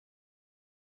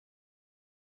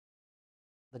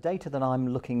The data that I'm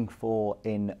looking for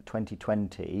in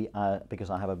 2020, because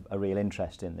I have a real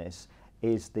interest in this,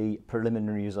 is the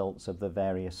preliminary results of the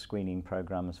various screening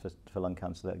programs for lung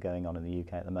cancer that are going on in the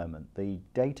UK at the moment. The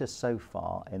data so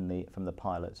far from the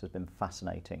pilots has been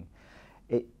fascinating.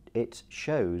 It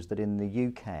shows that in the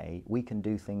UK we can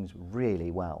do things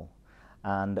really well,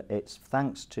 and it's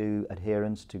thanks to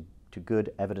adherence to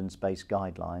good evidence-based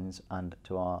guidelines and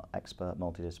to our expert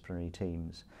multidisciplinary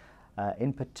teams.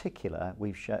 In particular,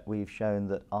 we've shown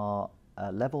that our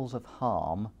levels of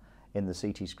harm in the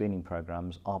CT screening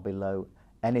programs are below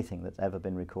anything that's ever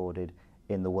been recorded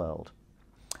in the world,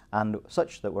 and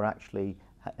such that we're actually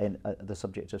the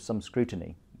subject of some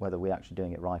scrutiny whether we're actually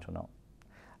doing it right or not.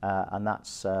 And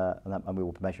we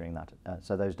will be measuring that.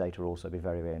 So those data will also be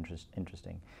very, very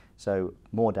interesting. So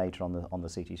more data on the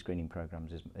CT screening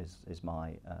programs is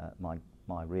my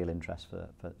real interest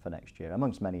for next year,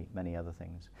 amongst many other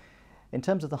things. In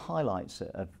terms of the highlights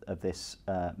of this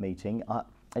meeting,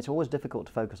 it's always difficult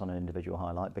to focus on an individual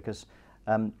highlight because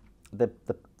the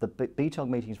BTOG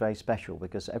meeting is very special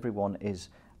because everyone is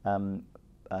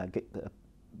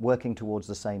working towards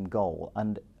the same goal,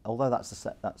 and although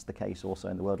that's the case also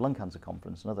in the World Lung Cancer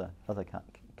Conference and other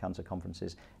cancer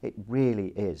conferences, it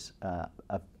really is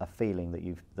a feeling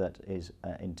that is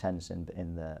intense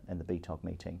in the BTOG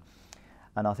meeting.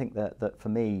 And I think that for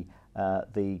me,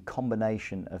 the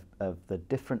combination of the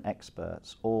different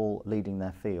experts all leading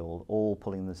their field, all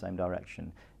pulling in the same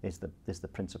direction, is the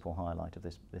principal highlight of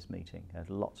this meeting. There's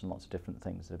lots and lots of different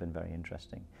things that have been very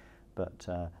interesting, but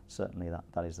certainly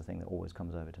that is the thing that always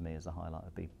comes over to me as the highlight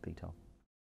of BTOG.